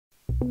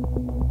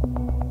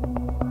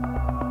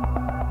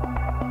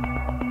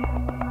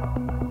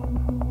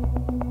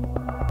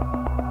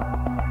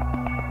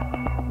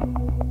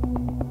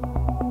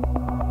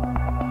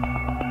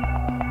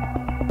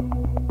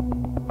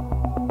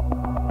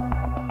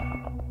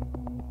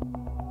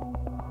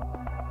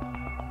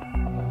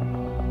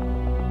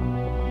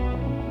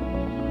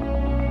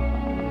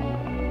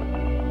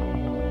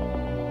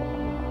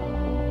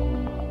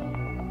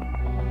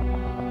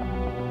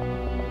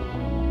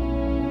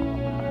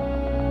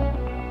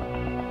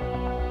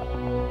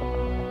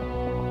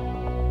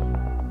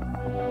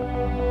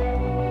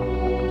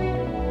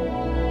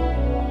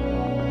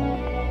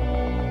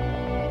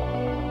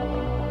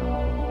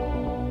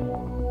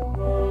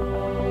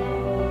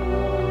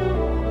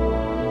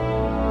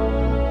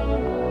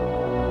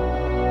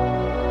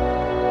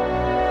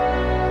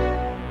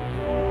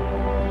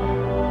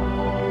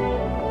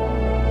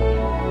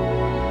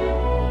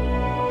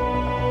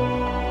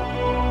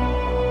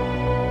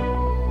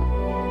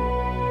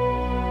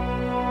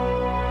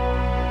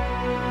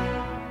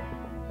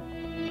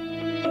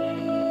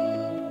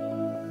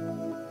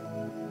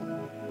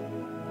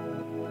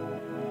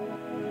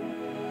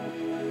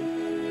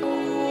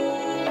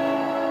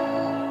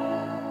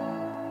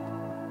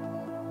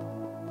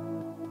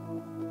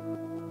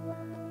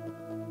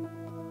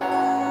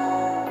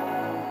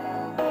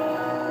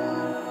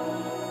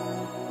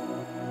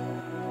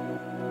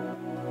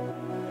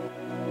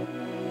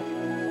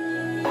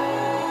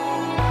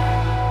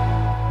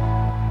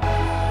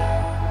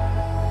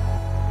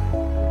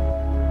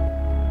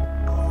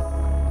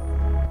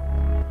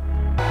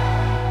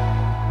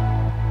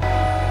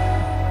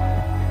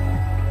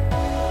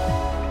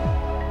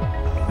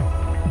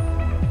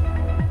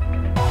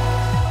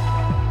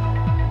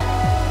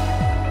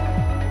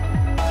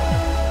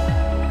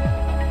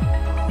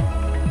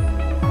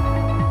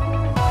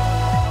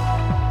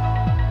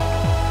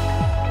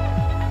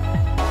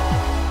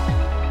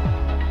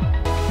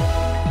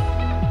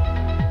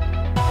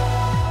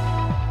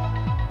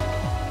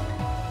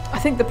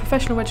I think the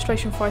professional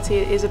registration for IT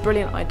is a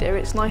brilliant idea.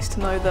 It's nice to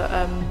know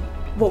that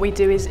what we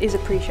do is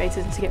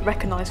appreciated and to get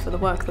recognised for the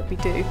work that we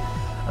do.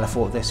 And I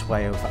thought this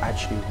way of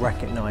actually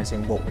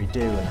recognising what we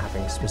do and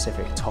having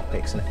specific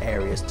topics and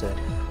areas to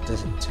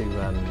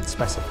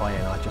specify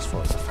in, I just thought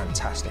it was a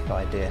fantastic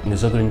idea. And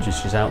there's other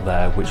industries out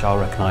there which are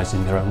recognised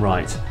in their own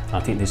right. I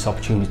think this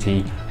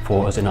opportunity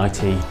for us in IT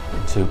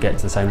to get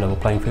to the same level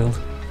playing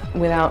field.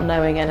 Without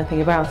knowing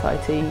anything about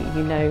IT,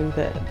 you know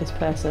that this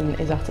person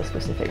is at a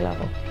specific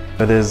level.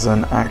 It is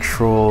an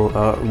actual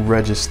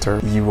register.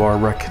 You are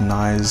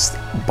recognised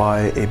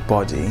by a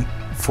body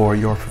for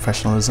your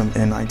professionalism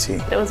in IT.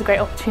 It was a great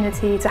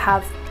opportunity to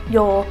have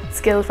your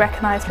skills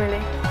recognised,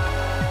 really.